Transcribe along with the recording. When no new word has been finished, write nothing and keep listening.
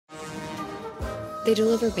They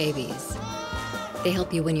deliver babies. They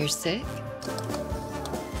help you when you're sick.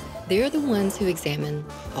 They're the ones who examine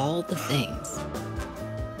all the things.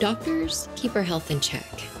 Doctors keep our health in check,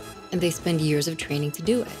 and they spend years of training to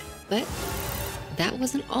do it. But that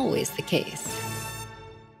wasn't always the case.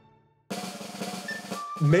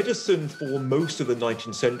 Medicine for most of the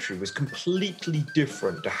 19th century was completely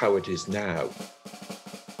different to how it is now.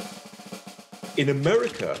 In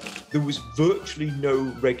America, there was virtually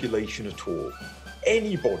no regulation at all.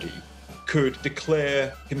 Anybody could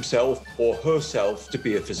declare himself or herself to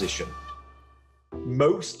be a physician.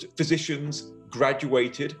 Most physicians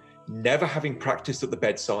graduated, never having practiced at the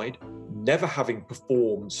bedside, never having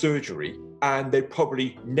performed surgery, and they'd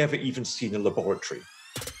probably never even seen a laboratory.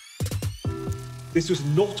 This was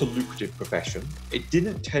not a lucrative profession. It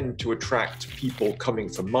didn't tend to attract people coming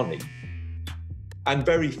for money. And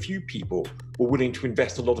very few people were willing to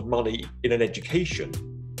invest a lot of money in an education.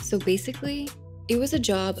 So basically, it was a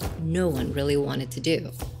job no one really wanted to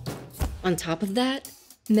do. On top of that,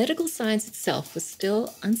 medical science itself was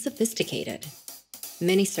still unsophisticated.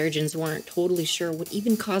 Many surgeons weren't totally sure what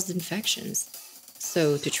even caused infections.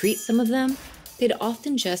 So to treat some of them, they'd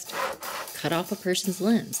often just cut off a person's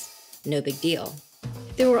limbs. No big deal.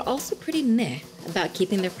 They were also pretty meh about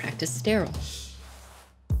keeping their practice sterile.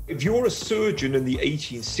 If you're a surgeon in the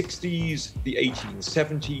 1860s, the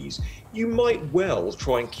 1870s, you might well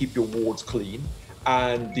try and keep your wards clean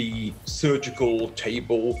and the surgical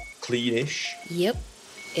table cleanish. Yep,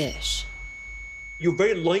 ish. You're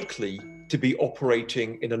very likely to be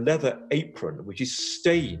operating in a leather apron, which is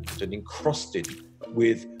stained and encrusted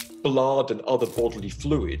with blood and other bodily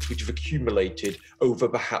fluids which have accumulated over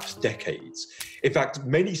perhaps decades. In fact,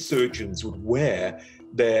 many surgeons would wear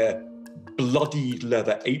their bloodied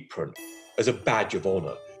leather apron as a badge of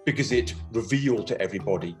honor because it revealed to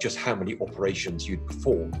everybody just how many operations you'd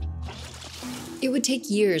performed. It would take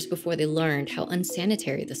years before they learned how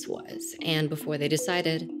unsanitary this was, and before they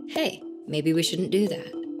decided, hey, maybe we shouldn't do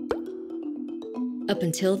that. Up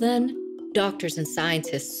until then, doctors and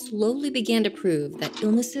scientists slowly began to prove that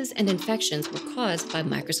illnesses and infections were caused by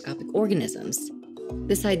microscopic organisms.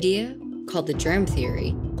 This idea, called the germ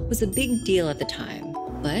theory, was a big deal at the time,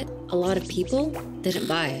 but a lot of people didn't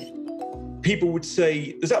buy it. People would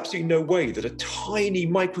say there's absolutely no way that a tiny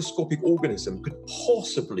microscopic organism could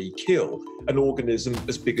possibly kill an organism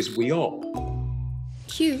as big as we are.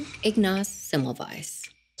 Cue Ignaz Semmelweis.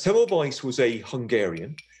 Semmelweis was a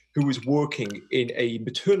Hungarian who was working in a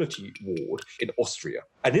maternity ward in Austria.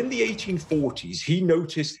 And in the 1840s, he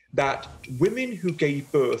noticed that women who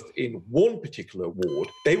gave birth in one particular ward,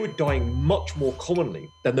 they were dying much more commonly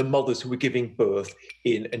than the mothers who were giving birth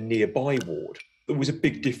in a nearby ward. There was a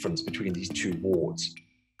big difference between these two wards.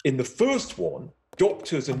 In the first one,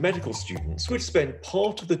 doctors and medical students would spend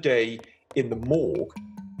part of the day in the morgue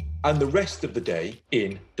and the rest of the day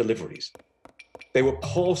in deliveries. They were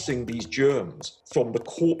passing these germs from the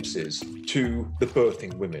corpses to the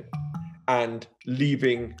birthing women and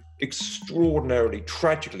leaving extraordinarily,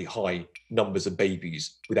 tragically high numbers of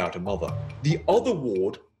babies without a mother. The other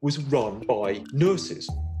ward was run by nurses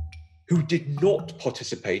who did not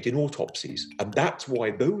participate in autopsies, and that's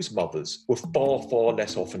why those mothers were far, far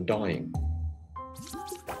less often dying.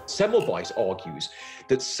 Semmelweis argues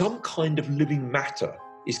that some kind of living matter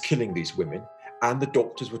is killing these women, and the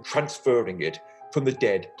doctors were transferring it from the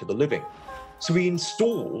dead to the living. So he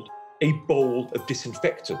installed a bowl of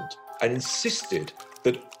disinfectant and insisted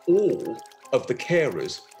that all of the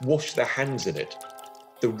carers wash their hands in it.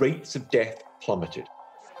 The rates of death plummeted.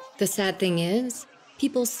 The sad thing is,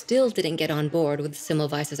 people still didn't get on board with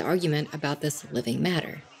Semmelweis's argument about this living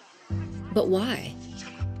matter. But why?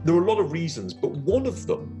 There are a lot of reasons, but one of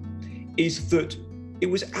them is that it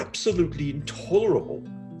was absolutely intolerable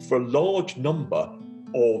for a large number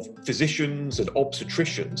of physicians and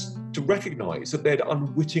obstetricians to recognize that they'd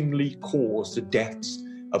unwittingly caused the deaths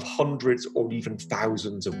of hundreds or even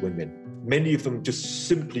thousands of women. Many of them just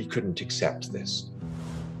simply couldn't accept this.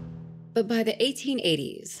 But by the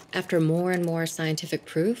 1880s, after more and more scientific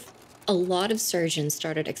proof, a lot of surgeons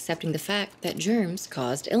started accepting the fact that germs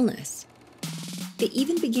caused illness. They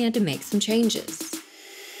even began to make some changes.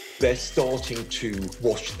 They're starting to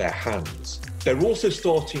wash their hands. They're also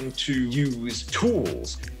starting to use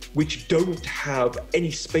tools which don't have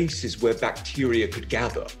any spaces where bacteria could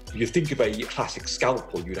gather. You think of a classic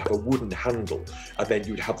scalpel, you'd have a wooden handle, and then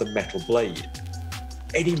you'd have the metal blade.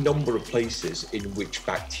 Any number of places in which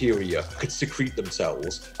bacteria could secrete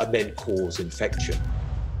themselves and then cause infection.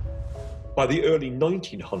 By the early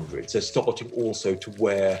 1900s, they're starting also to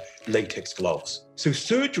wear latex gloves. So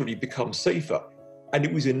surgery becomes safer. And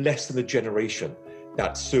it was in less than a generation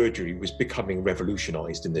that surgery was becoming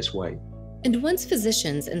revolutionized in this way. And once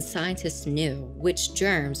physicians and scientists knew which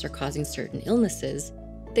germs are causing certain illnesses,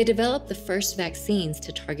 they developed the first vaccines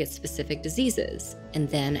to target specific diseases, and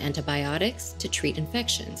then antibiotics to treat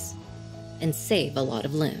infections and save a lot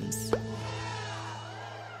of limbs.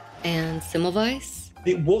 And Semmelweis?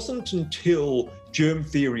 It wasn't until germ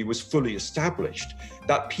theory was fully established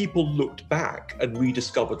that people looked back and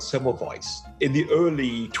rediscovered Semmelweis. In the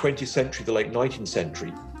early 20th century, the late 19th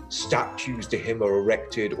century, statues to him are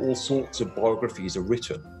erected, all sorts of biographies are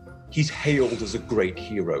written. He's hailed as a great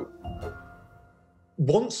hero.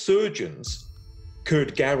 Once surgeons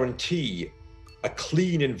could guarantee a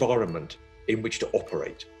clean environment in which to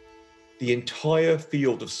operate, the entire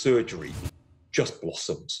field of surgery just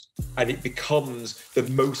blossoms, and it becomes the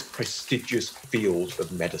most prestigious field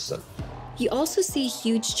of medicine. You also see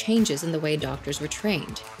huge changes in the way doctors were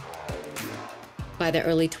trained. By the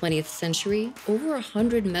early 20th century, over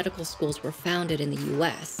 100 medical schools were founded in the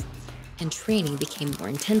US, and training became more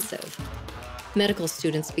intensive. Medical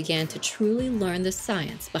students began to truly learn the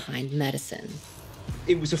science behind medicine.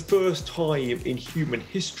 It was the first time in human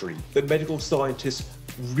history that medical scientists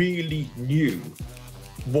really knew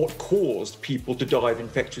what caused people to die of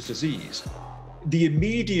infectious disease. The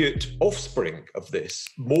immediate offspring of this,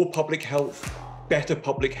 more public health, better,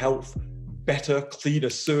 cleaner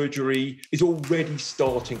surgery, is already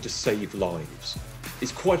starting to save lives.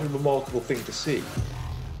 It's quite a remarkable thing to see.